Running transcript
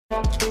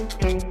Welcome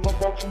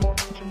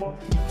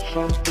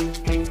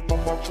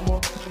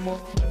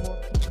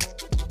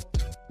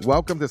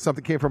to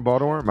Something Came from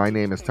Baltimore. My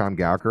name is Tom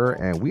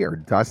Gowker, and we are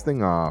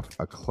dusting off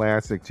a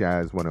classic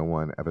Jazz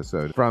 101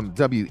 episode from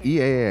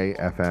WEAA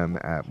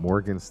FM at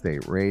Morgan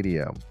State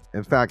Radio.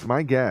 In fact,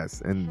 my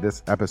guest in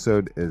this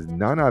episode is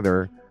none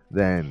other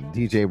than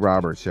DJ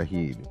Robert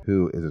Shaheed,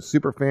 who is a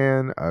super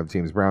fan of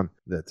James Brown.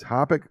 The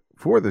topic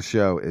for the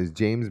show is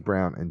James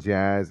Brown and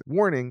jazz.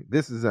 Warning,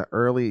 this is an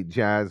early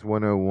Jazz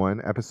 101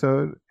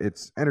 episode.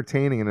 It's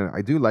entertaining, and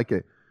I do like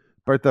it,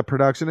 but the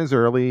production is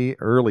early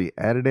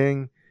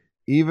editing,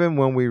 even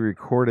when we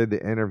recorded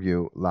the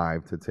interview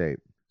live to tape.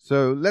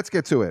 So let's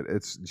get to it.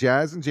 It's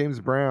Jazz and James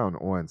Brown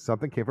on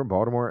Something Came from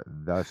Baltimore,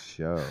 the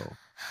show.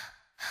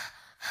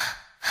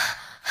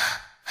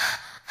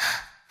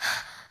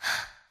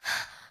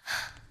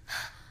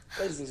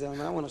 Ladies and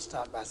gentlemen, I want to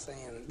start by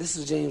saying this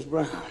is James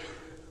Brown,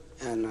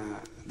 and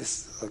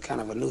this is kind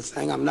of a new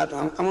thing. I'm not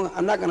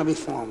going to be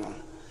formal.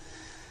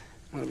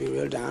 I'm going to be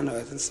real down to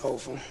earth and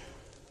soulful.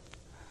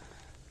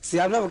 See,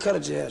 I've never cut a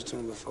jazz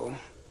tune before.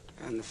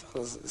 And the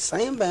fellas, the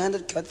same band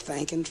that cut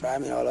Think and Try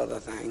Me and all other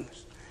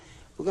things,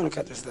 we're going to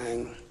cut this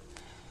thing.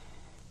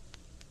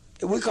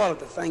 We call it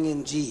the thing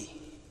in G,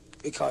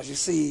 because you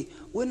see,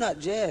 we're not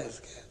jazz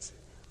cats.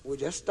 We're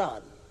just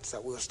starting,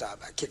 so we'll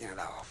start by kicking it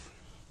off.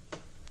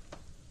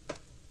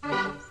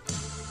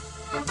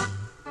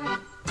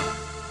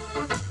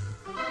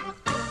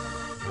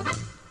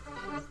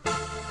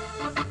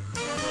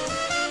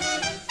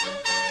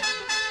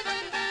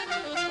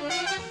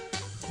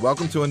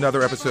 Welcome to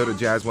another episode of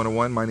Jazz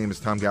 101. My name is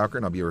Tom Gowker,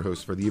 and I'll be your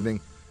host for the evening.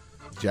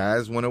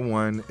 Jazz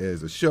 101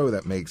 is a show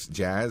that makes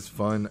jazz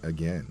fun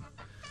again.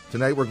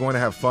 Tonight we're going to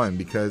have fun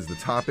because the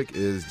topic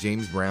is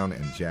James Brown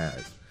and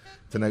jazz.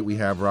 Tonight we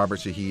have Robert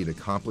Shaheed,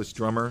 accomplished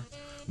drummer,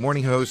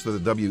 morning host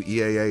of the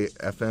WEAA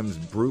FM's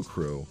Brew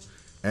Crew.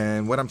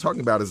 And what I'm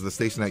talking about is the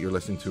station that you're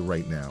listening to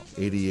right now,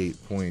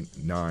 88.9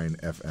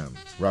 FM.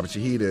 Robert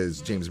Shaheed is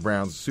James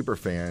Brown's super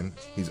fan.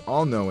 He's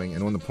all-knowing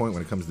and on the point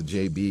when it comes to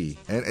JB.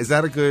 And is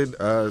that a good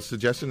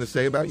suggestion to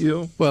say about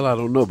you? Well, I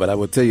don't know, but I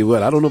will tell you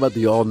what. I don't know about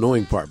the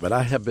all-knowing part, but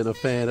I have been a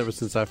fan ever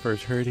since I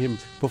first heard him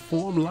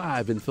perform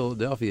live in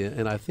Philadelphia,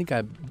 and I think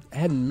I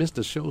hadn't missed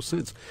a show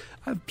since.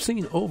 I've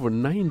seen over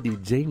 90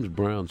 James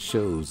Brown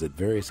shows at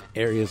various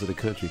areas of the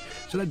country,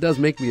 so that does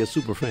make me a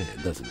super fan,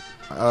 doesn't it?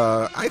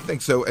 I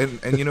think so,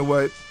 and you know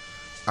what?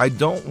 I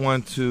don't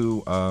want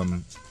to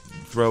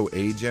throw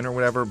age in or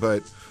whatever,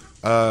 but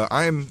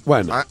Why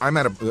not? I'm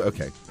at a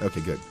okay,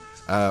 good.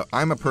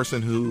 I'm a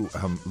person who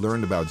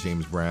learned about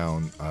James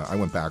Brown. I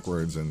went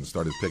backwards and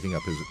started picking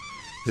up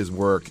his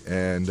work,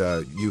 and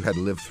you had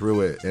lived through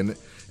it, and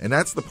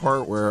that's the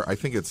part where I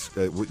think it's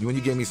when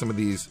you gave me some of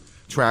these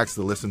tracks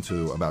to listen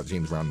to about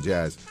James Brown and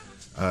jazz.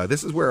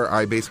 This is where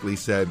I basically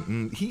said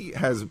he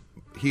has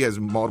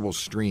multiple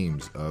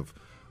streams of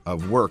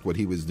work. What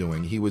he was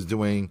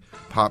doing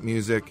pop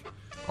music,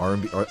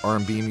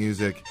 R&B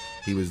music.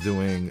 He was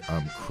doing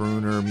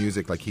crooner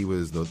music, like he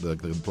was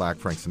the Black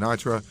Frank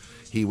Sinatra.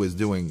 He was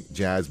doing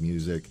jazz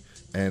music,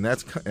 and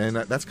that's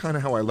kind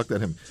of how I looked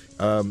at him.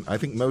 I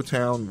think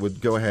Motown would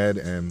go ahead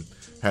and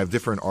have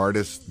different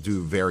artists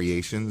do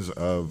variations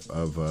of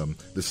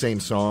the same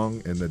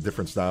song in the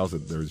different styles,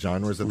 their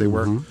genres that they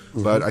were.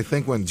 Mm-hmm. But I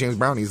think when James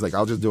Brown, he's like,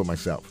 I'll just do it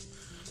myself,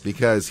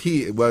 because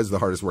he was the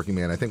hardest working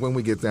man. I think when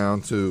we get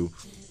down to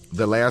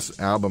the last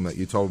album that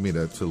you told me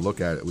to look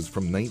at, it was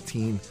from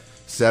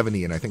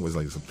 1970, and I think it was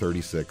like some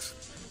 36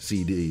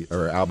 CD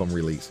or album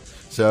release.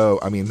 So,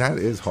 I mean, that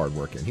is hard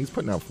working. He's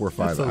putting out 4 or 5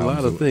 albums. That's a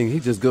lot of things. He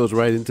just goes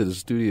right into the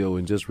studio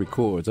and just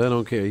records. I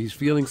don't care. He's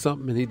feeling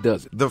something and he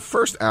does it. The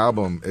first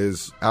album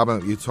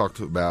that you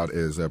talked about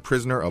is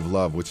Prisoner of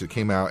Love, which it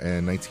came out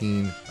in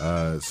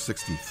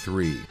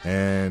 1963.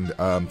 And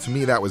to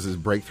me, that was his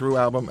breakthrough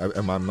album.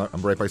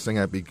 I'm right by saying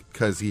that,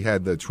 because he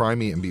had the Try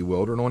Me and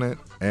Bewildered on it.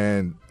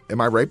 And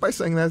am I right by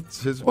saying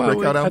that's his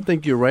breakout album? I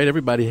think you're right.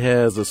 Everybody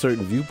has a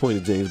certain viewpoint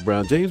of James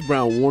Brown. James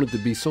Brown wanted to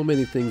be so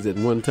many things at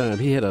one time.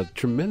 He had a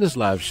tremendous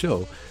live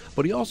show,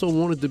 but he also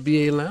wanted to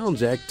be a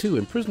lounge act, too.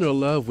 And Prisoner of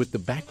Love with the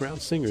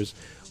background singers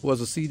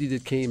was a CD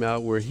that came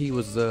out where he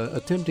was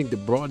attempting to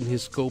broaden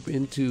his scope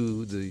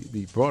into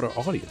the broader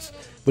audience.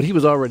 But he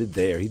was already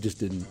there. He just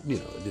didn't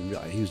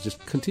realize. He was just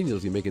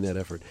continuously making that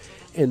effort.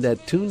 And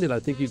that tune that I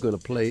think you're going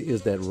to play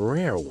is that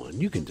rare one.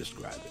 You can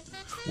describe it.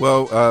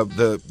 Well,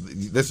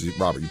 this is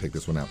Robert. You picked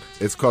this one out.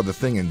 It's called "The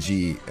Thing in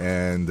G,"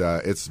 and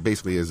it's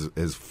basically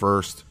his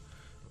first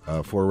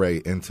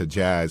foray into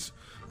jazz.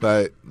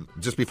 But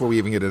just before we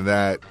even get into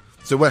that,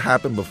 so what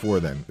happened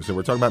before then? So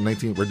we're talking about We're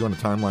doing a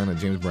timeline of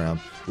James Brown.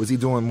 Was he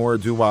doing more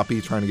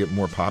doo-woppy, trying to get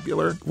more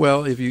popular?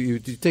 Well, if you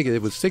take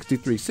it was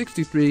 63.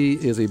 63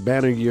 is a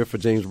banner year for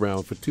James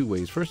Brown for two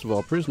ways. First of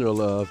all, "Prisoner of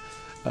Love"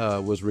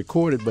 was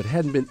recorded but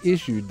hadn't been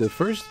issued. The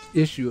first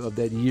issue of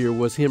that year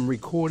was him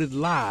recorded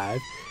live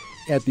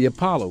at the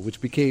Apollo, which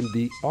became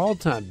the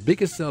all-time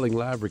biggest-selling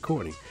live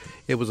recording.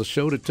 It was a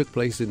show that took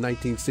place in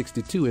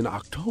 1962 in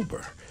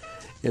October.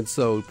 And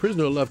so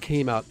Prisoner of Love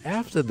came out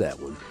after that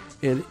one,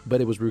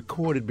 but it was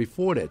recorded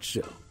before that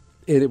show.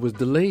 And it was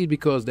delayed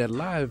because that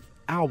live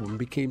album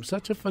became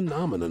such a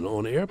phenomenon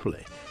on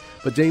airplay.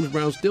 But James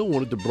Brown still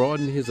wanted to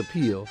broaden his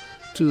appeal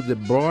to the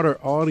broader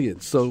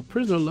audience. So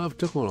Prisoner of Love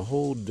took on a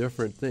whole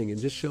different thing and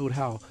just showed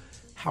how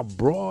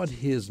broad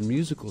his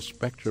musical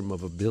spectrum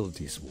of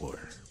abilities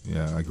were.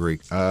 Yeah, I agree.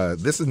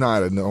 This is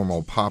not a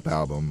normal pop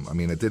album. I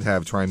mean, it did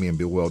have Try Me and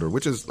Bewilder,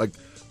 which is like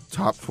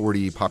top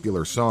 40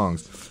 popular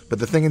songs. But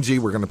The Thing in G,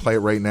 we're going to play it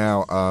right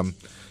now.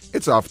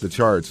 It's off the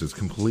charts. It's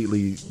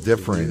completely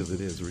different It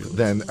is really.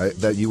 than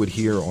that you would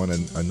hear on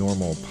a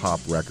normal pop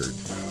record.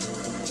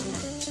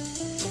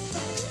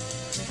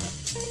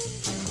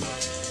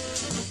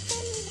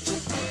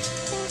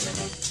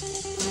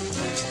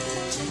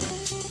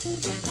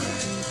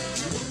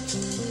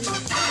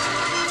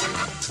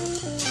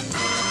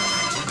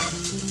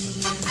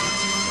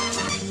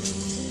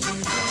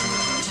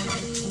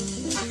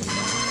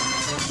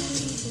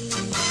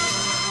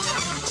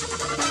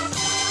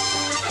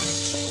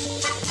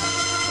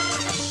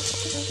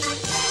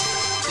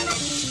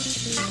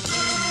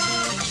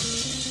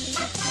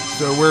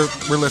 So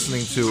we're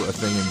listening to A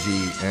Thing in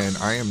G, and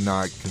I am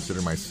not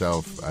consider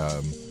myself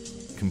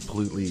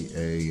completely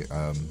a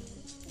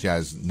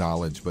jazz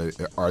knowledge, but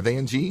are they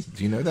in G?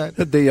 Do you know that?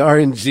 They are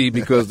in G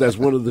because that's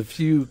one of the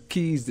few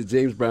keys that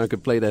James Brown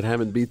could play that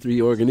Hammond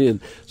B3 organ in.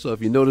 So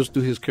if you notice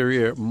through his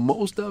career,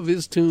 most of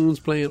his tunes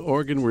playing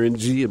organ were in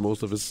G and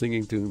most of his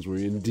singing tunes were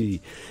in D.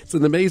 It's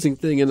an amazing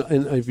thing.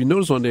 And if you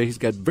notice on there, he's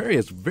got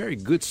various very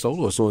good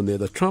soloists on there.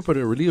 The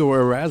trumpeter, Leroy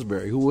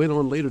Raspberry, who went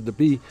on later to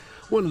be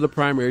one of the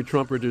primary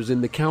trumpeters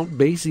in the Count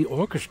Basie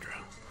Orchestra.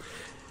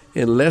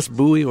 And Les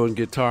Bowie on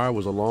guitar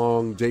was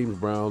along. James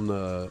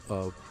Brown,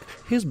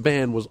 his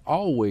band was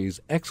always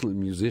excellent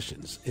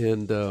musicians,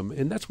 and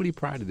that's what he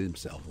prided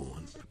himself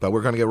on. But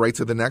we're going to get right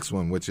to the next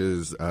one, which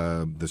is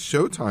the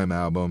Showtime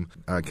album,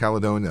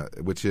 Caledonia,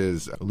 which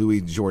is Louis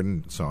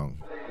Jordan's song.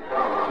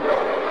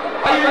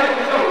 Are you ready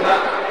for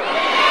Showtime?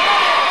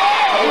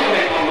 Are we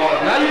ready for more?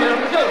 Now you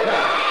ready for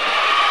Showtime?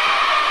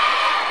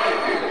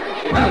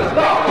 And the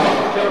star of the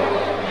show,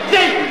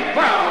 James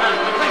Brown and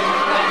the Singing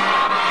Stars.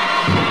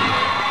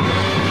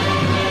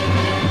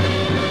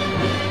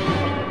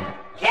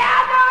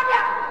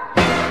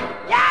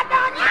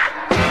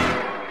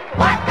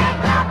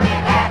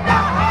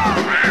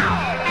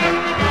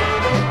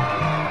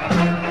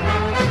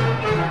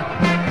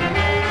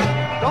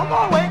 Don't go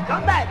away.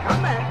 Come back.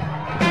 Come back.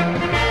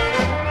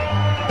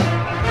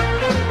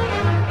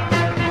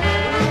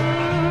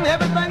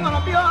 Everything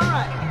gonna be all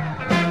right.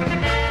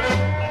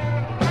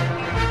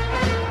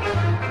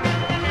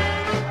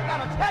 I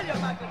gotta tell you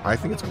about this. I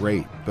think it's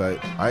great, but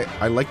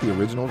I like the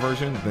original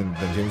version than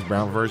James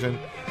Brown version.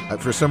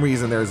 For some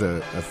reason, there's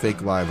a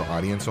fake live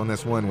audience on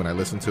this one. When I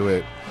listened to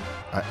it,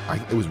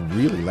 it was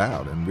really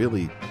loud and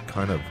really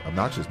kind of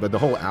obnoxious. But the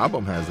whole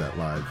album has that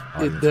live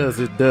audience.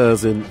 It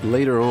does. And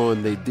later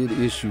on, they did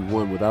issue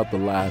one without the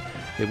live.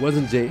 It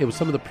wasn't Jay. It was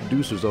some of the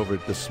producers over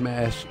at the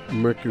Smash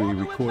Mercury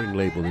recording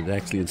label that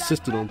actually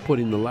insisted on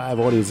putting the live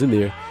audience in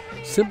there,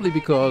 simply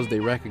because they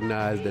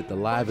recognized that the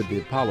Live at the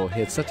Apollo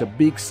had such a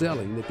big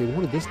selling that they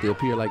wanted this to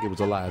appear like it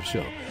was a live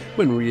show,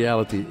 when in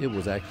reality it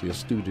was actually a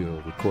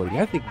studio recording.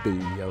 I think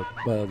the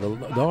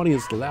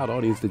audience, the loud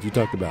audience that you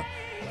talked about,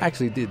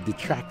 actually did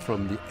detract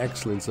from the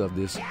excellence of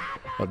this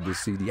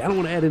CD. I don't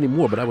want to add any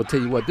more, but I will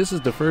tell you what, this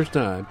is the first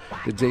time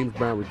that James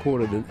Brown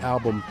recorded an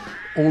album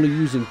only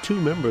using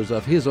two members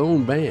of his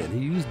own band. He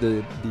used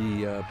the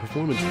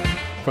performance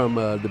from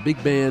the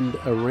big band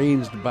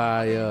arranged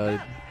by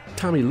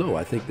Tommy Lowe,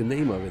 I think the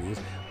name of it is,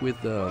 with,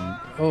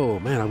 oh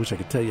man, I wish I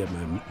could tell you,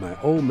 my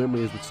old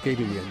memory is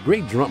escaping me. A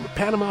great drummer,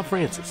 Panama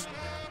Francis,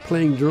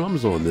 playing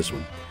drums on this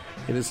one.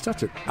 And it's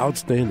such an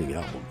outstanding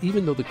album,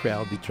 even though the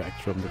crowd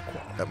detracts from the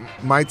quality.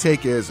 My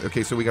take is,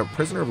 okay, so we got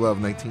Prisoner of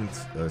Love,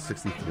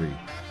 1963.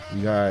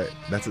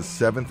 That's his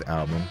seventh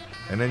album.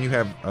 And then you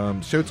have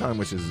Showtime,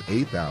 which is his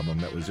eighth album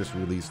that was just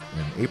released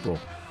in April.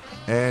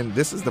 And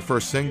this is the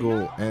first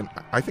single, and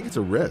I think it's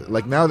a risk.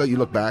 Like, now that you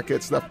look back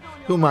at stuff,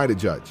 who am I to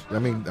judge? I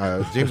mean,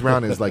 James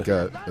Brown is like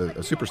a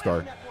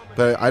superstar,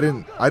 but I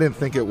didn't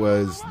think it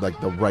was like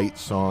the right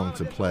song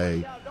to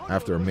play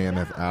after a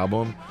mammoth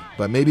album.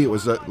 But maybe it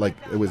was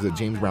a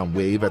James Brown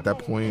wave at that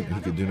point, and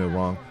he could do no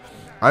wrong.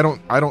 I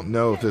don't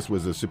know if this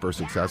was a super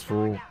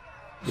successful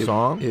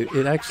song.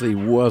 It actually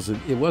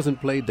wasn't. It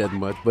wasn't played that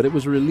much, but it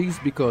was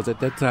released because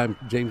at that time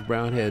James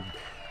Brown had,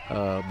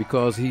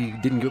 because he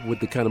didn't get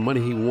with the kind of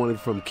money he wanted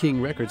from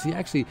King Records, he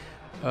actually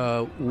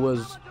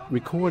was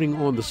recording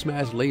on the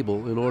Smash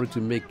label in order to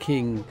make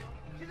King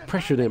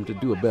pressure them to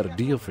do a better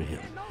deal for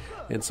him.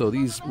 And so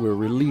these were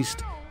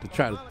released to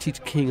try to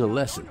teach King a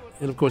lesson.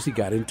 And of course he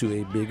got into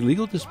a big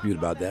legal dispute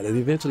about that and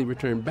eventually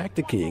returned back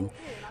to King,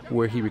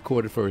 where he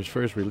recorded for his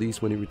first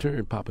release. When he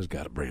returned, Papa's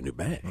Got a Brand New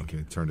Bag.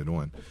 Okay, turned it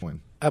on.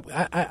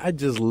 I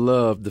just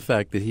loved the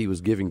fact that he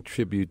was giving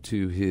tribute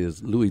to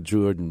his Louis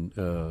Jordan,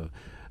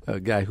 a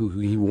guy who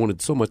he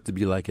wanted so much to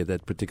be like at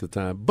that particular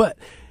time. But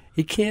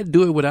he can't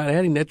do it without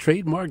adding that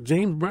trademark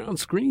James Brown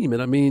scream.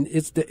 And I mean,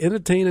 it's the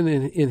entertaining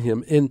in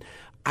him. And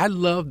I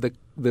love the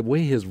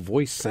way his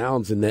voice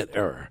sounds in that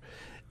era.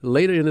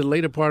 in the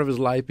later part of his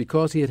life,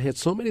 because he had had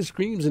so many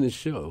screams in his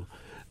show,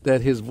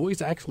 that his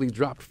voice actually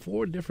dropped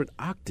 4 different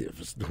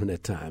octaves during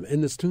that time.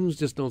 And his tunes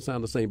just don't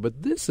sound the same.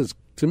 But this is,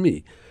 to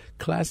me,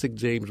 classic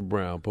James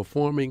Brown,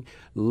 performing,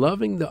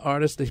 loving the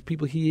artists, the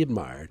people he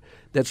admired,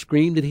 that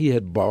scream that he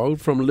had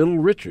borrowed from Little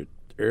Richard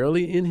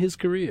early in his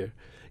career.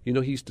 You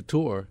know, he used to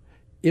tour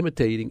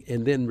imitating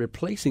and then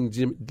replacing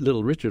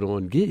Little Richard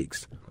on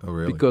gigs. Oh,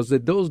 really? Because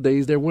in those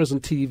days there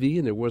wasn't TV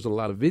and there wasn't a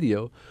lot of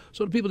video,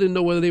 so the people didn't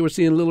know whether they were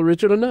seeing Little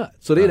Richard or not.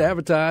 So they'd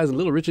advertise, and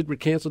Little Richard would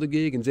cancel the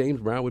gig, and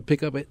James Brown would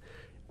pick up it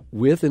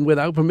with and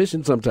without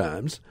permission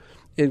sometimes,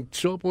 and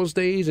show up on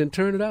stage and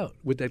turn it out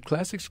with that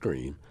classic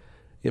scream,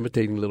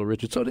 imitating Little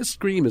Richard. So this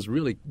scream is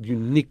really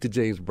unique to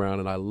James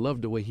Brown, and I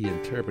love the way he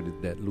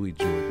interpreted that Louis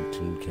Jordan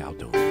tune,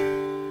 Caledonia.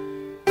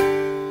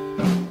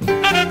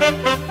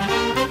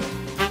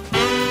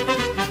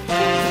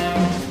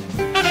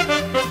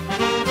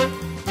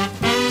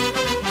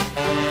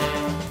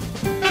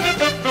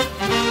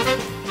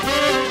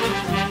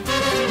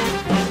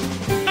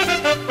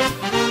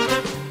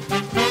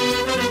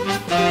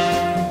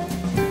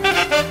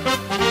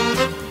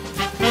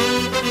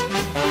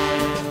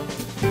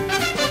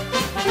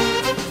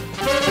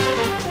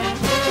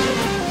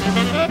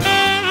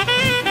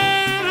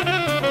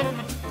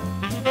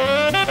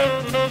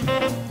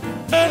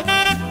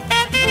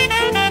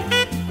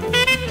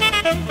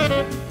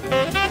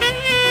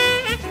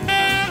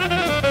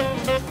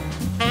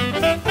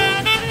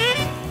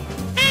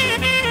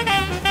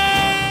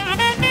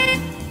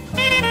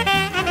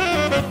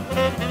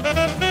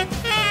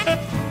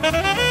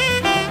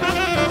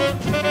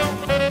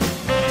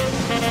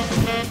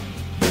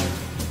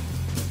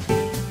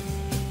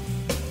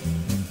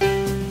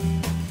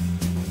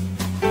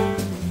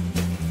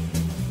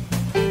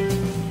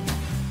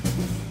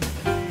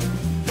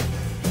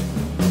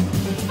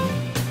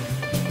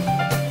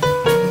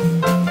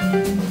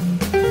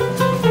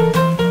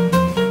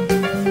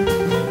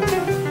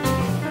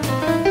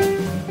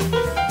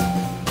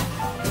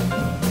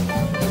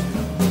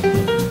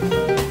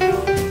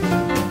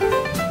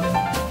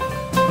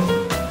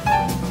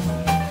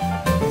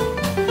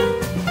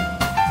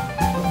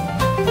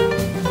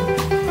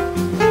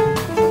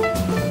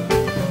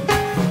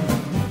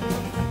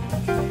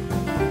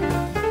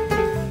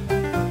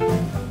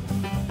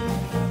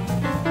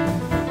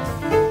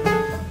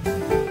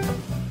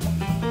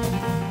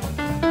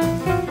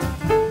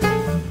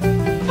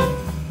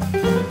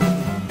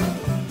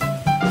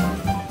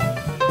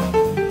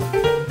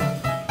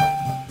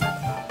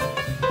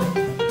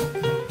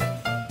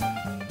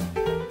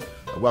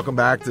 Welcome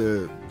back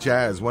to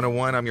Jazz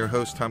 101. I'm your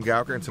host, Tom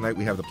Gauker, and tonight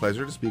we have the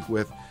pleasure to speak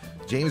with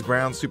James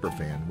Brown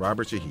superfan,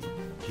 Robert Shaheed.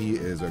 He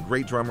is a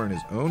great drummer in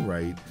his own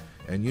right,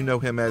 and you know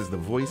him as the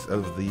voice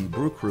of the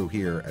Brew Crew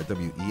here at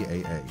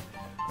WEAA.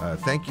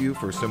 Thank you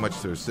for so much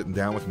for sitting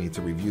down with me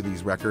to review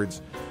these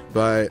records.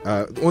 But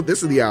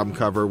this is the album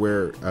cover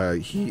where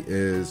he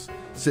is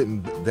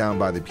sitting down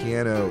by the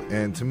piano,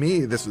 and to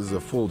me, this is a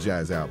full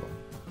jazz album.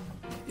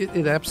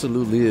 It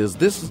absolutely is.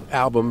 This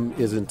album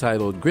is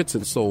entitled Grits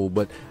and Soul,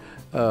 but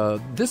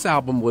this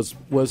album was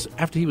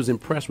after he was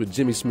impressed with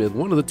Jimmy Smith.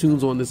 One of the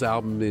tunes on this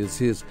album is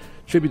his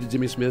tribute to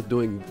Jimmy Smith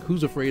doing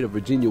Who's Afraid of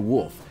Virginia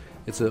Woolf.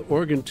 It's an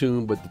organ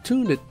tune, but the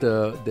tune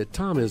that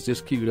Tom has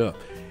just queued up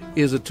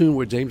is a tune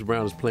where James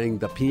Brown is playing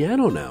the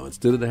piano now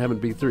instead of the Hammond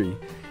B3.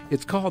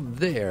 It's called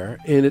There,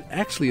 and it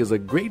actually is a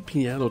great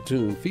piano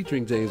tune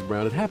featuring James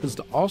Brown. It happens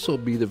to also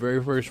be the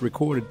very first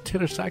recorded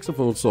tenor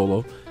saxophone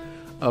solo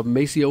of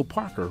Maceo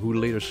Parker, who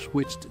later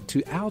switched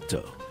to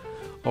alto.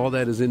 All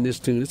that is in this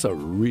tune. It's a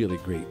really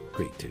great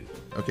tune.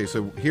 Okay,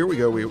 so here we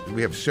go.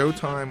 We have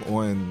Showtime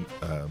on,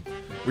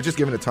 we're just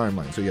giving a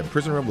timeline. So you have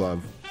Prisoner of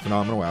Love,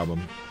 phenomenal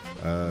album,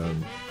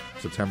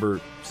 September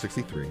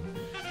 63.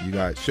 You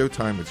got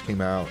Showtime, which came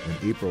out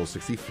in April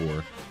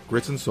 64.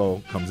 Grits and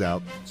Soul comes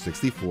out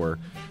 64.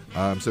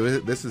 So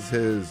this is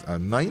his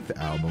 9th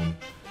album.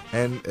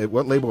 And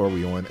what label are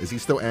we on? Is he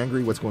still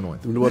angry? What's going on?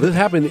 Well, this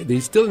happened.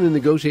 He's still in the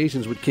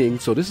negotiations with King,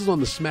 so this is on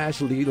the Smash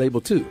label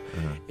too.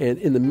 And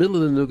in the middle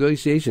of the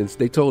negotiations,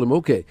 they told him,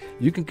 okay,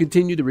 you can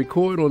continue to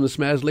record on the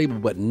Smash label,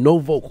 but no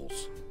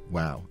vocals.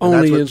 Wow.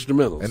 Only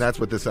instrumentals. And that's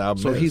what this album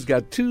is. So he's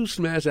got 2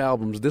 Smash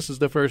albums. This is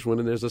the first one,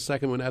 and there's a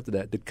second one after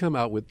that come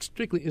out with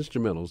strictly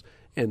instrumentals,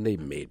 and they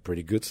made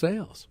pretty good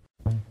sales.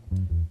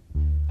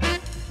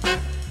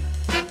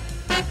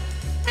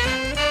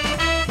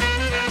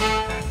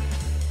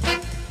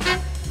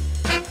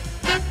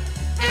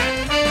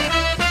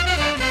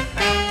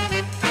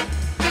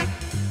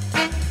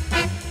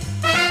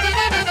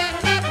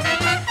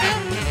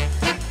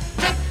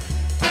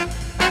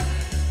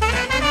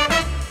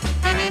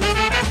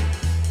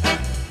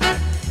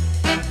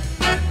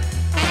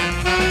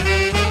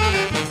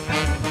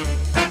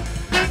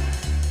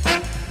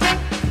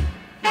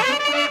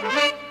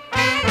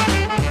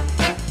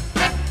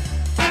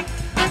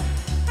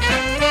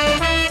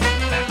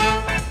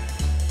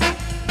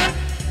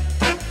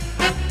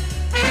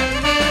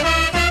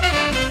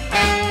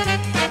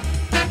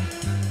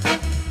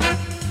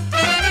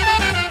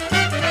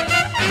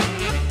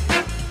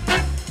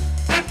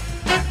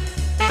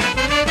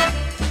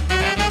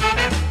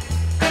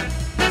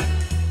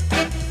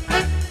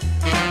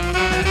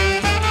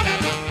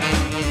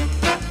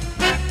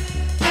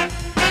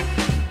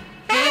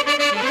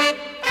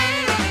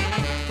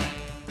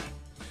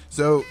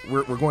 So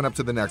we're going up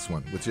to the next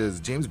one, which is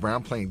James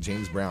Brown playing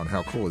James Brown.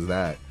 How cool is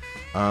that?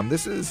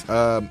 This is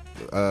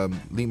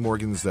Lee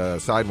Morgan's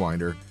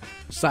Sidewinder.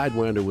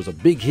 Sidewinder was a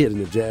big hit in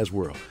the jazz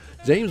world.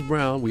 James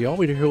Brown, we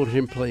already heard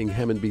him playing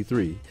Hammond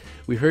B3.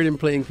 We heard him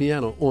playing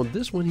piano. On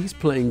this one, he's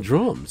playing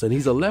drums, and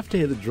he's a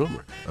left-handed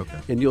drummer. Okay.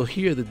 And you'll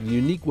hear the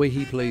unique way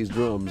he plays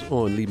drums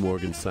on Lee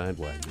Morgan's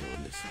Sidewinder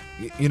on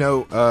this. You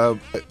know,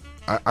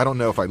 I don't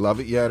know if I love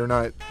it yet or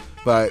not,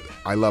 but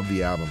I love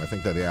the album. I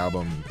think that the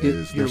album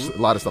there's a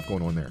lot of stuff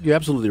going on there. You're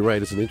absolutely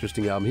right. It's an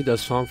interesting album. He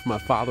does Song for My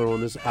Father on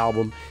this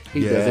album.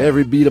 He Yeah. does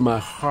Every Beat of My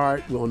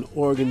Heart on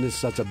organ. It's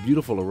such a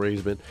beautiful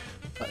arrangement.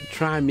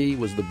 Try Me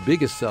was the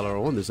biggest seller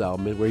on this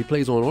album, where he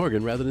plays on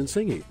organ rather than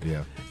singing.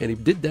 Yeah. And he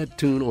did that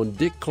tune on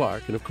Dick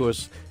Clark. And, of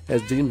course,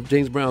 as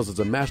James Brown is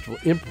a masterful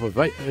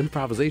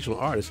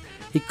improvisational artist,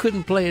 he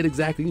couldn't play it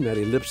exactly. You know,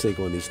 they lip sync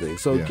on these things.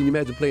 So Yeah. can you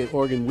imagine playing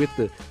organ with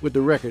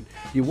the record?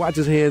 You watch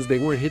his hands; they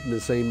weren't hitting the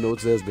same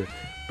notes as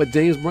but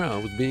James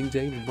Brown was being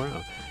James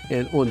Brown.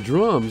 And on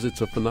drums,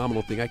 it's a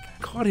phenomenal thing. I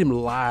caught him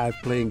live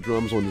playing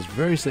drums on this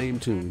very same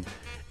tune.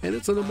 And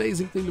it's an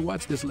amazing thing to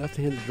watch this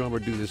left-handed drummer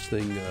do this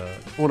thing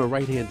on a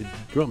right-handed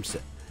drum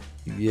set.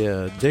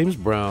 Yeah, James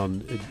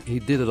Brown, he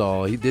did it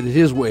all. He did it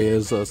his way,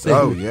 as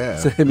Sammy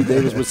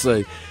Davis would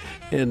say.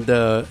 And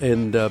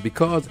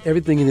because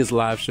everything in his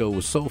live show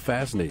was so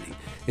fascinating.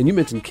 And you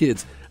mentioned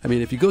kids. I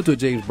mean, if you go to a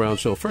James Brown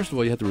show, first of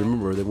all, you have to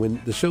remember that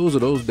when the shows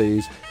of those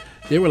days,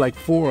 there were like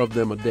 4 of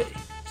them a day.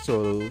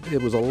 So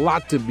it was a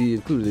lot to be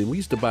included. And we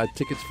used to buy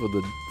tickets for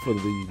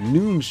the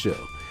noon show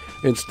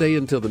and stay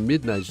until the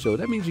midnight show.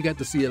 That means you got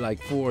to see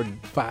like 4 or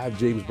 5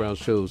 James Brown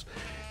shows.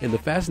 And the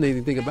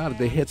fascinating thing about it,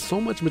 they had so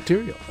much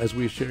material, as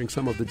we were sharing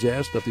some of the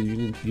jazz stuff that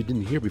you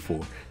didn't hear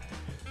before.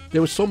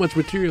 There was so much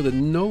material that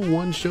no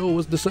one show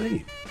was the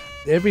same.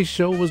 Every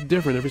show was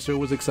different. Every show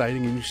was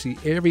exciting, and you see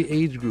every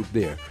age group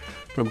there,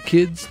 from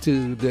kids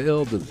to the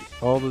elderly.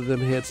 All of them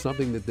had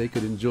something that they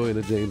could enjoy in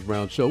a James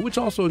Brown show, which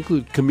also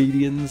included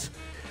comedians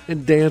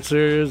and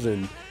dancers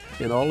and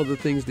all of the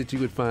things that you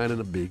would find in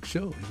a big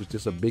show. It was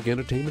just a big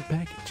entertainment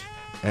package.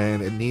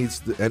 And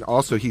and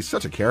also he's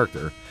such a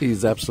character.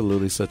 He's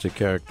absolutely such a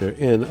character,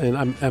 and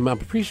I'm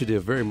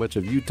appreciative very much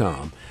of you,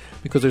 Tom,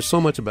 because there's so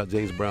much about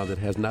James Brown that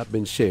has not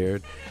been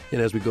shared.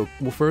 And as we go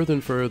further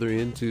and further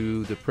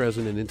into the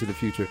present and into the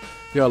future,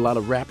 there are a lot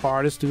of rap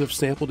artists who have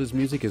sampled his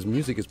music. His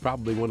music is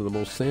probably one of the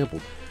most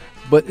sampled.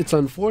 But it's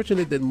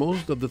unfortunate that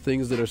most of the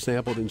things that are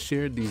sampled and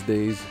shared these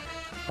days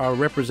are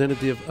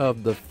representative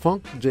of the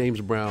funk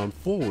James Brown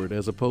forward,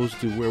 as opposed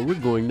to where we're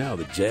going now,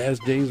 the jazz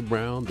James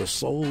Brown, the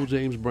soul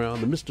James Brown,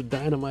 the Mr.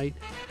 Dynamite,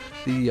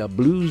 the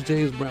blues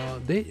James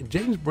Brown.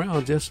 James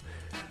Brown, just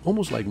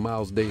almost like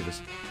Miles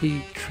Davis,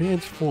 he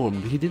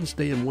transformed. He didn't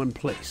stay in one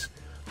place.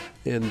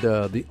 And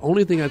the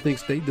only thing I think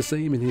stayed the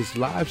same in his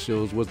live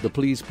shows was the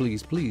Please,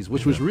 Please, Please,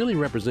 which was really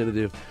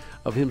representative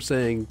of him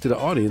saying to the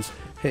audience,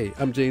 hey,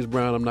 I'm James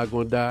Brown, I'm not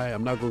going to die,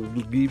 I'm not going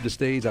to leave the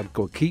stage, I'm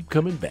going to keep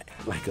coming back,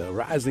 like a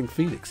rising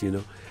phoenix, you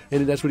know.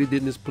 And that's what he did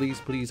in his Please,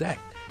 Please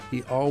act.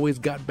 He always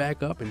got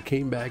back up and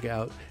came back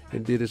out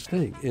and did his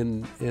thing.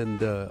 And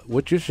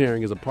what you're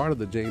sharing is a part of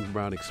the James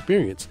Brown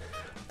experience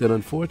that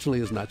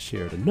unfortunately is not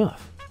shared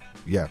enough.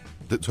 Yeah,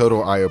 the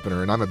total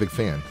eye-opener, and I'm a big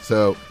fan.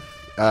 So,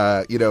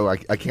 you know,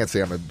 I can't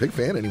say I'm a big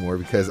fan anymore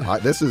because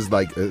this is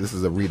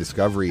a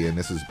rediscovery, and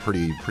this is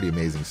pretty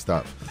amazing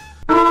stuff.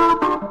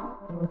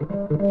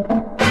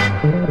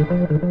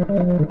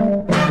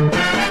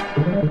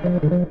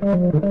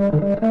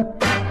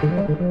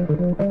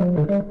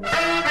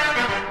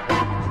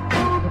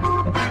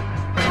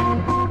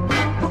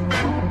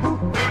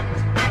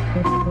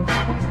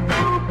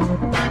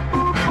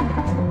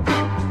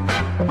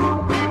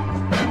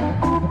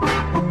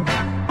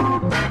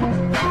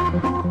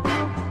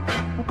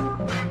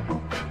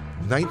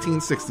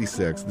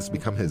 1966. This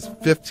become his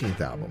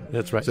 15th album.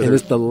 That's right. So and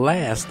it's the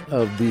last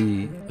of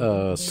the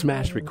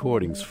smash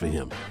recordings for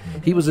him.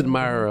 He was an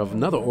admirer of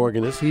another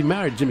organist. He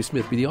married Jimmy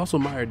Smith, but he also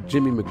married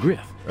Jimmy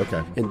McGriff.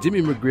 Okay. And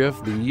Jimmy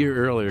McGriff, the year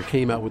earlier,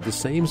 came out with the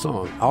same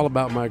song, All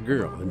About My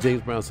Girl. And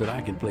James Brown said,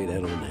 I can play that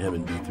on the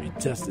Hammond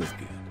B3 just as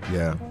good.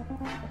 Yeah.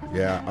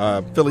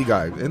 Yeah. Philly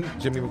guy. And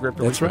Jimmy McGriff.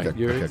 That's right. Okay.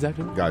 You're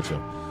exactly right.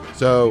 Gotcha.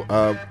 So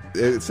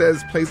it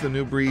says, plays the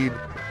new breed,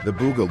 the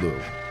Boogaloo.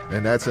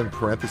 And that's in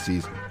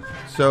parentheses.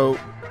 So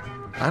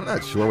I'm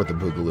not sure what the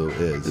Boogaloo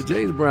is. So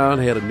James Brown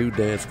had a new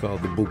dance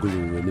called the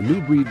Boogaloo, and the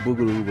New Breed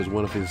Boogaloo was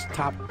one of his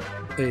top.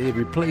 It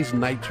replaced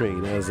Night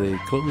Train as a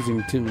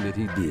closing tune that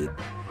he did.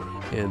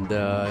 And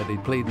they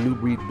played New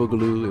Breed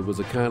Boogaloo. It was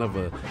a kind of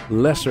a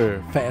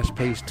lesser,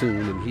 fast-paced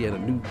tune, and he had a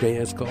new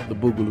dance called the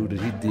Boogaloo that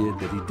he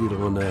did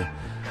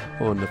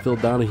on the Phil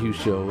Donahue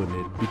show,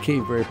 and it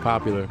became very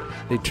popular.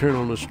 They turn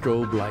on the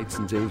strobe lights,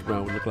 and James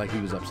Brown would look like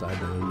he was upside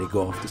down, and they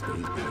go off the stage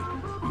with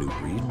New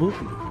Breed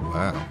Boogaloo.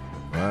 Wow.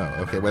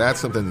 Okay. Well, that's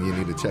something you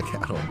need to check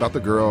out. About the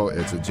Girl,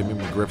 it's a Jimmy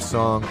McGriff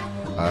song.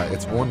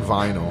 It's on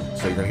vinyl,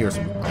 so you're gonna hear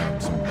some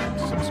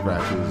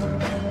scratches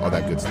and all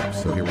that good stuff.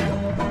 So here we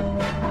go.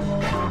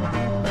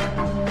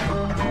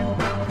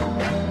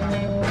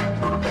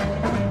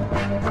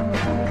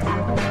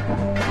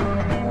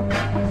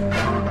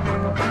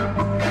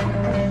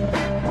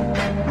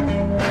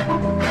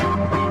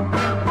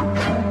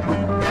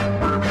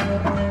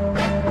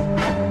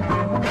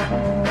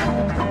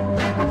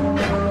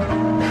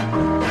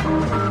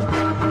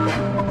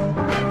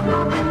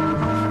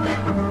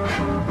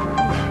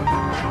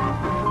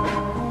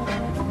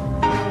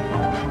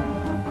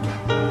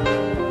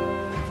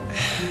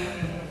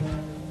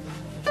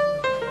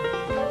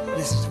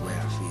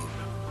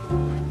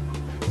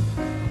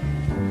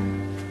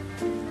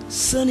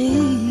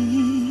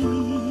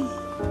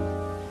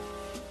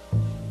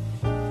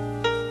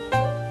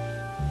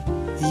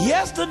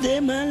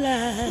 Yesterday my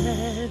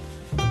life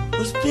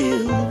was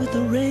filled with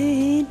the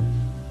rain.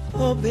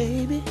 Oh,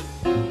 baby.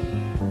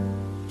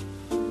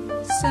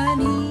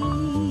 Sunny,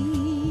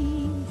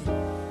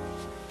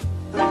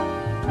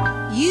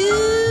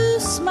 you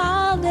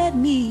smiled at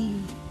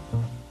me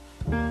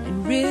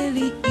and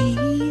really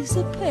eased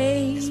the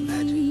pain.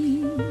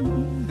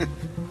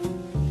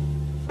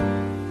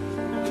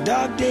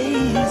 Dark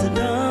days are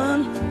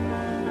done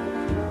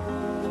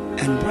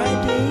and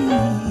bright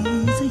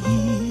days are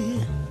here.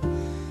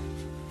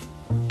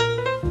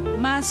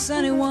 My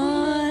sunny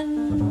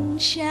one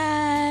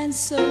shines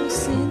so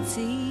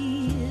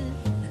sincere.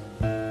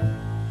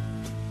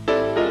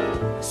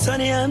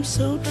 Sonny, I'm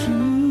so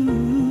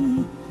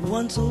true,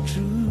 one so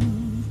true.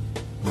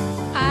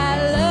 I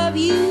love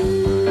you.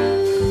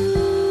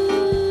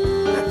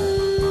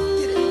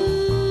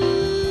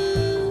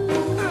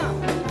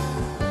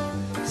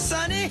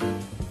 Sonny.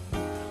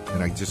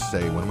 And I just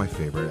say one of my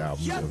favorite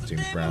albums of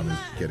James Brown is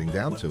Getting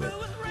Down to It.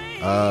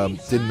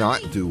 Did not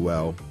do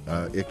well.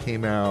 It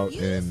came out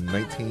in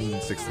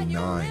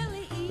 1969,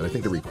 but I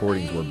think the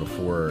recordings were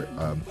before.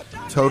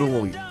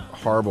 Totally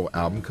horrible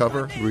album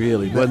cover.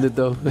 Really, wasn't it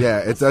though? Yeah,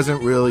 it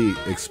doesn't really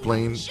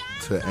explain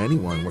to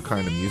anyone what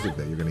kind of music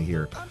that you're going to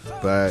hear.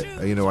 But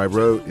I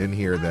wrote in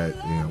here that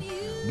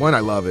one, I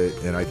love it,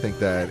 and I think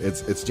that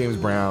it's James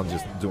Brown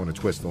just doing a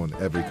twist on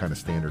every kind of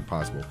standard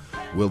possible.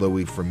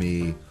 Willowy for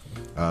me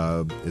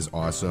is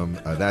awesome.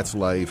 That's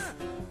Life.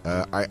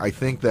 I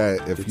think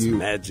that if It's you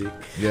magic.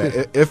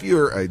 yeah, if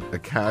you're a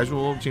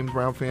casual James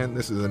Brown fan,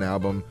 this is an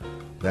album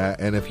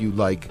that, and if you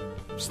like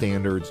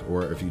standards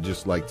or if you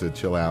just like to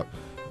chill out,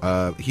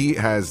 he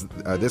has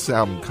this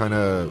album kind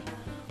of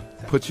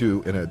puts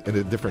you in a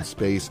different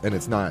space, and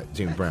it's not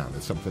James Brown.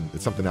 It's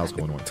something else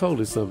going on.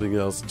 Totally something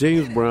else.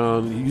 James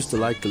Brown used to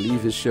like to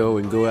leave his show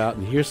and go out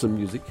and hear some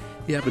music.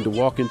 He happened to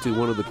walk into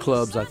one of the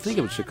clubs, I think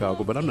it was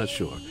Chicago, but I'm not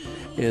sure.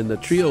 And the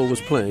trio was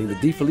playing, the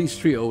DeFelice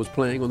trio was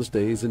playing on the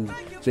stage, and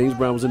James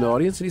Brown was in the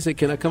audience, and he said,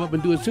 "Can I come up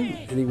and do a tune?"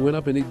 And he went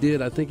up and he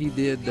did, I think he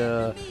did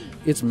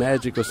It's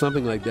Magic or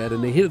something like that,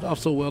 and they hit it off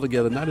so well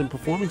together, not in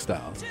performing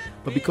styles,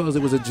 but because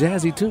it was a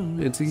jazzy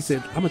tune. And so he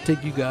said, "I'm going to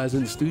take you guys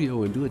in the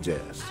studio and do a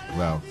jazz."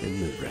 Wow. And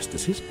the rest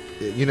is history.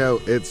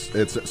 It's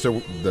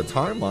so the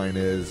timeline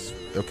is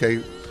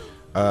okay.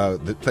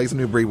 The Plays a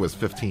New Breed was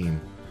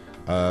 15.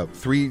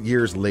 3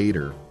 years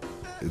later,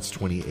 it's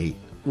 28.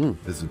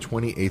 This is the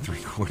 28th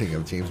recording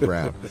of James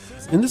Brown.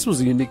 And this was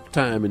a unique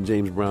time in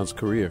James Brown's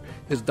career.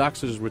 His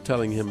doctors were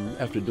telling him,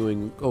 after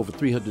doing over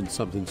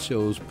 300-something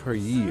shows per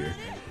year,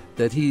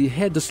 that he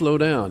had to slow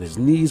down. His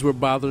knees were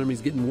bothering him.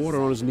 He's getting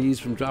water on his knees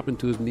from dropping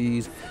to his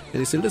knees. And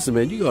they said, "Listen,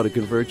 man, you got to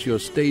convert your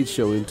stage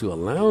show into a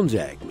lounge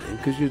act, man,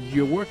 because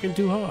you're working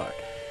too hard."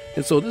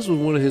 And so this was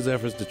one of his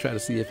efforts to try to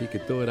see if he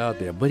could throw it out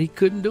there. But he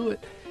couldn't do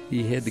it.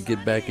 He had to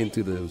get back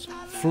into those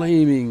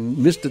flaming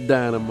Mr.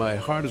 Dynamite,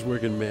 hardest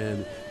working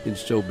man in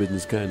show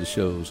business kind of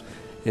shows.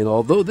 And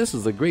although this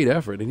is a great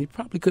effort, and he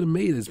probably could have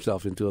made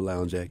himself into a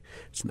lounge act,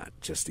 it's not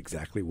just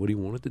exactly what he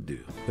wanted to do.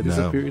 But there's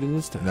a period in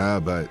this time. No,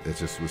 but it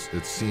just was.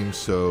 It seems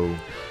so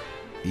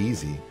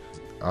easy.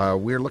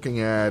 We're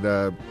looking at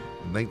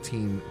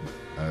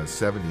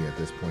 1970 at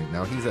this point.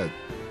 Now he's at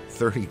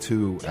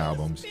 32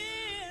 albums.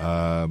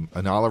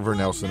 An Oliver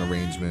Nelson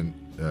arrangement,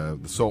 the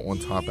Salt on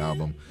Top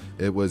album.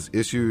 It was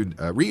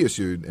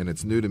reissued, and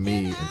it's new to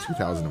me in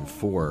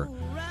 2004.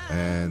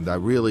 And I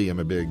really am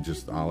a big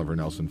just Oliver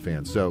Nelson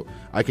fan. So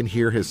I can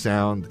hear his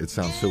sound. It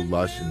sounds so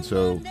lush and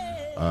so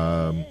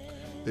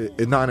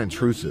not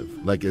intrusive.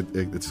 Like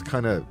it's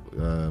kind of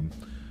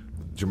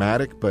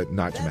dramatic, but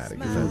not dramatic,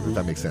 if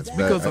that makes sense.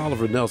 Because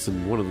Oliver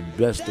Nelson, one of the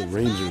best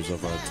arrangers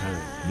of our time.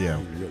 Yeah.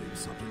 He really was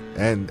something.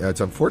 And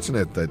it's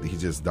unfortunate that he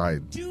just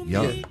died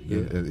young.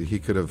 Yeah. He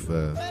could have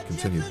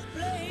continued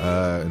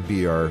and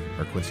be our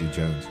Quincy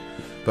Jones.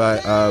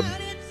 But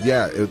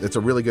it's a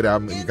really good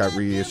album. It got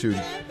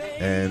reissued,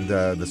 and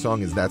the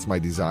song is "That's My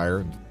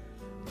Desire."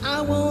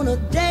 I wanna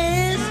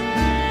dance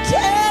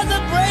till the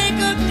break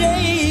of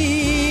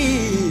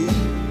day.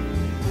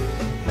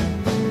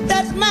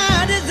 That's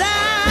my desire,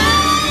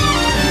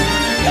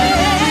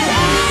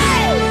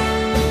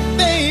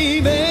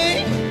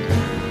 baby.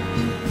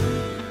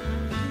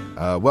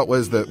 What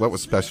was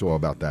special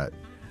about that?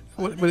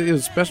 Well, it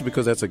was special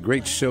because that's a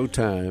great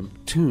Showtime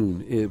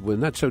tune. It was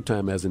not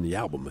Showtime as in the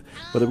album,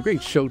 but a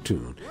great show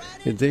tune.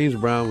 And James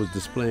Brown was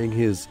displaying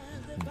his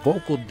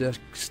vocal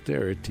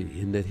dexterity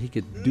in that he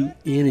could do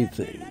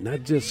anything,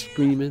 not just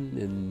screaming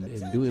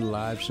and doing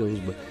live shows,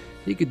 but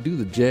he could do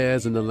the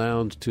jazz and the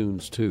lounge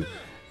tunes too.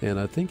 And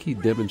I think he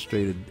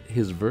demonstrated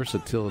his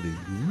versatility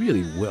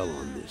really well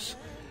on this.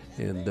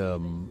 And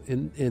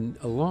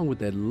along with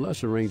that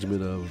lush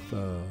arrangement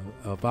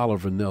of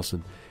Oliver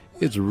Nelson,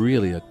 it's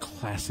really a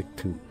classic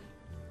tune.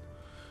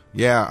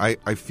 Yeah,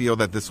 I feel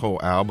that this whole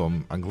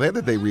album, I'm glad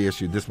that they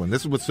reissued this one.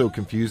 This is what's so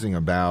confusing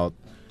about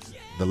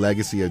the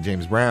legacy of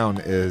James Brown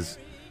is,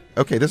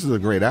 okay, this is a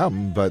great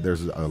album, but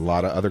there's a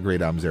lot of other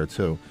great albums there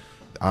too.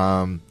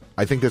 I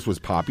think this was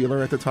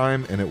popular at the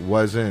time, and it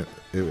wasn't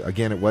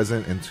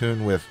in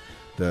tune with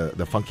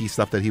the funky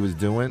stuff that he was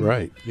doing.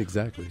 Right,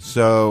 exactly.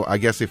 So I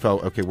guess they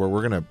felt, okay, well,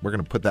 we're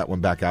gonna put that one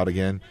back out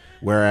again.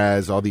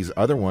 Whereas all these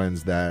other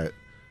ones that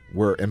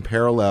were in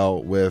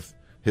parallel with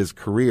his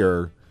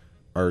career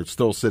are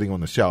still sitting on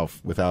the shelf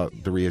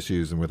without the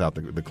reissues and without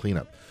the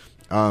cleanup.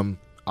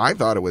 I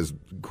thought it was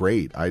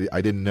great.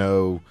 I didn't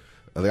know.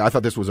 I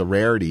thought this was a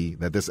rarity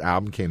that this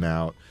album came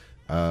out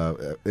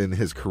in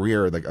his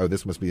career. Like, oh,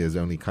 this must be his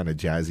only kind of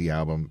jazzy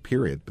album,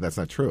 period. But that's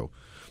not true.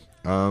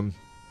 I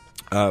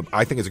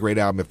think it's a great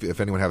album. If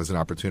anyone has an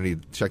opportunity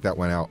to check that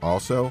one out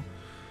also.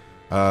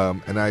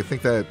 And I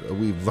think that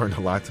we've learned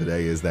a lot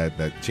today is that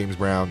James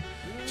Brown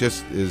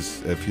just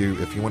is, if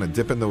you want to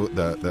dip in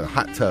the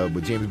hot tub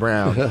with James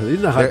Brown,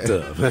 in the hot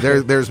tub.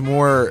 there's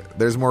more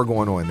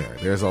going on there.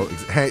 There's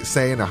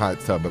say in a hot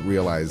tub, but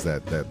realize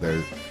that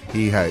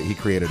he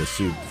created a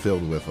soup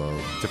filled with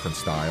different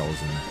styles,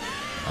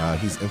 and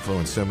he's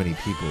influenced so many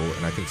people,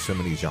 and I think so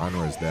many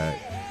genres that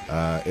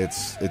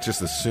it's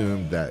just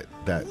assumed that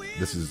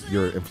this is,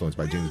 you're influenced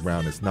by James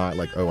Brown. It's not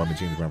like, oh, I'm a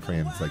James Brown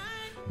fan. It's like,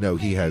 no,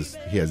 he has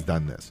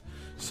done this.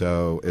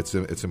 So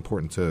it's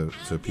important to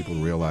people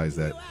to realize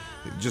that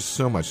just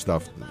so much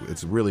stuff.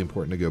 It's really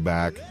important to go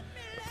back,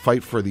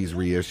 fight for these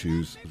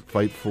reissues,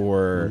 fight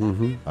for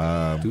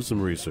do some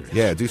research.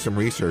 Yeah, do some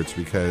research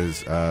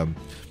because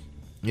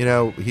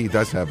he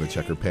does have a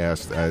checkered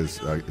past as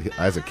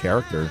a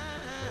character.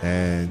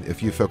 And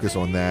if you focus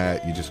on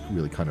that, you just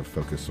really kind of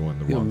focus on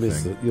the wrong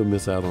thing. You'll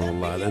miss out on a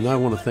lot. And I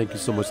want to thank you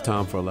so much,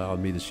 Tom, for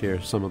allowing me to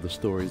share some of the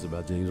stories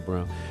about James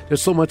Brown.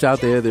 There's so much out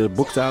there. There are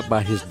books out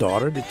by his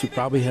daughter that you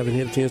probably haven't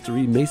had a chance to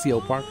read. Maceo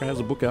Parker has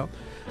a book out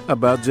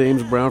about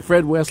James Brown.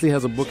 Fred Wesley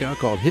has a book out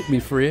called Hit Me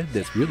Fred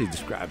that really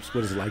describes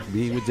what it's like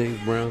being with James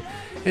Brown.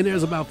 And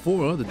there's about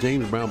 4 other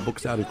James Brown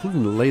books out,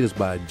 including the latest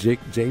by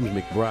James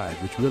McBride,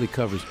 which really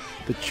covers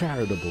the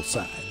charitable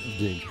side of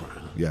James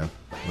Brown. Yeah.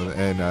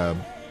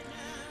 And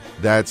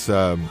that's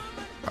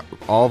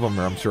all of them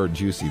are, I'm sure,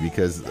 juicy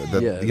because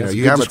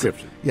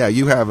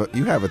you have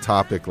a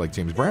topic like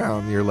James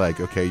Brown. You're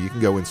like, okay, you can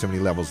go in so many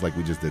levels like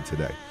we just did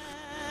today.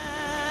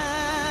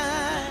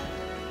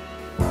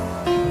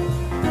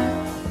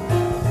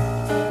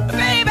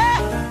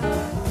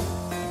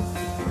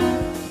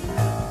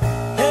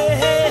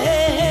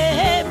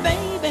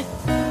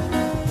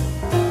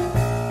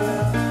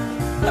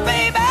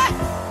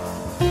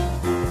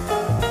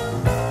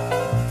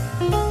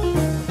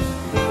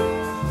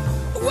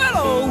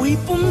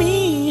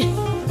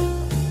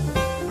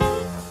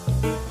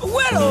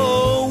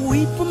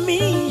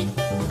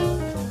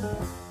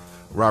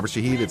 Robert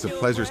Shaheed, it's a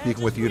pleasure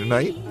speaking with you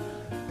tonight.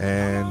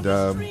 And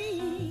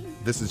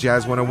this is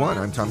Jazz 101.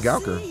 I'm Tom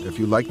Gauker. If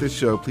you like this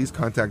show, please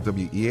contact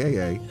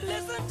WEAA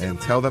and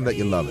tell them that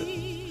you love it.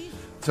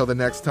 Till the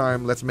next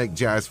time, let's make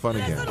jazz fun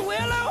again.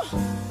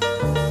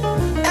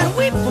 And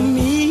wait for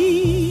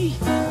me.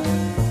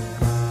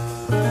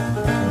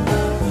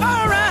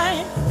 All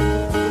right.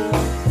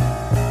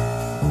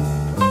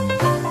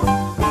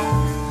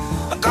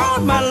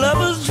 Gone my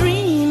lover's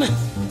dream.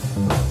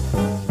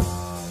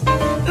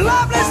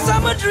 Lovely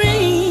summer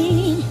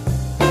dream.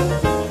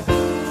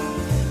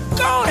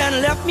 Gone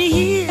and left me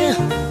here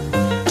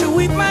to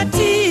weep my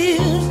tears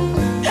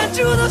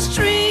into the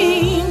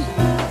stream.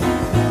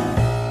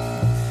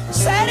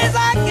 Sad as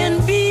I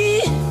can be,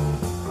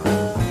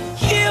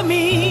 hear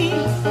me,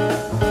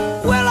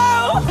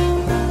 willow,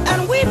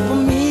 and weep for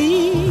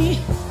me.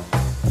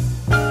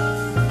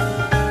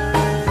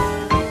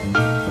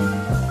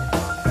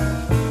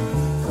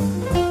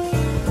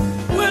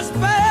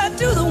 Whisper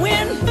to the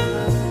wind,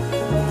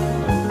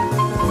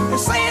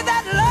 say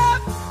that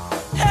love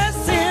has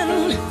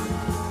sinned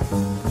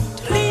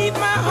to leave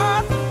my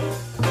heart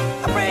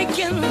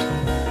breaking,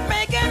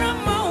 making a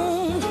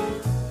moan.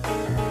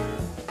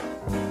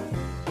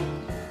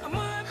 A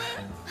murmur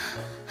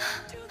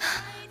to the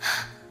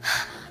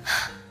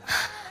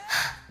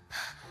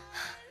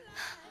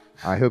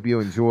I hope you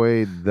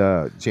enjoyed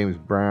the James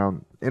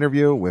Brown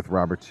interview with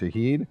Robert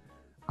Shaheed.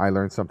 I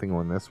learned something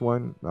on this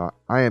one.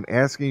 I am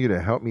asking you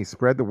to help me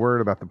spread the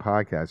word about the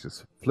podcast.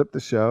 Just flip the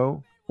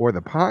show or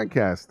the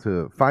podcast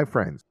to 5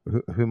 friends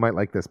who might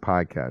like this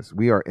podcast.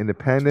 We are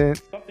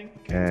independent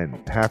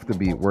and have to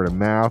be word of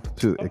mouth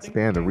to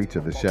expand the reach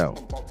of the show.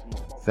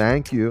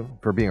 Thank you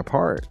for being a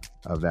part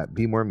of that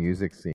Be More Music scene.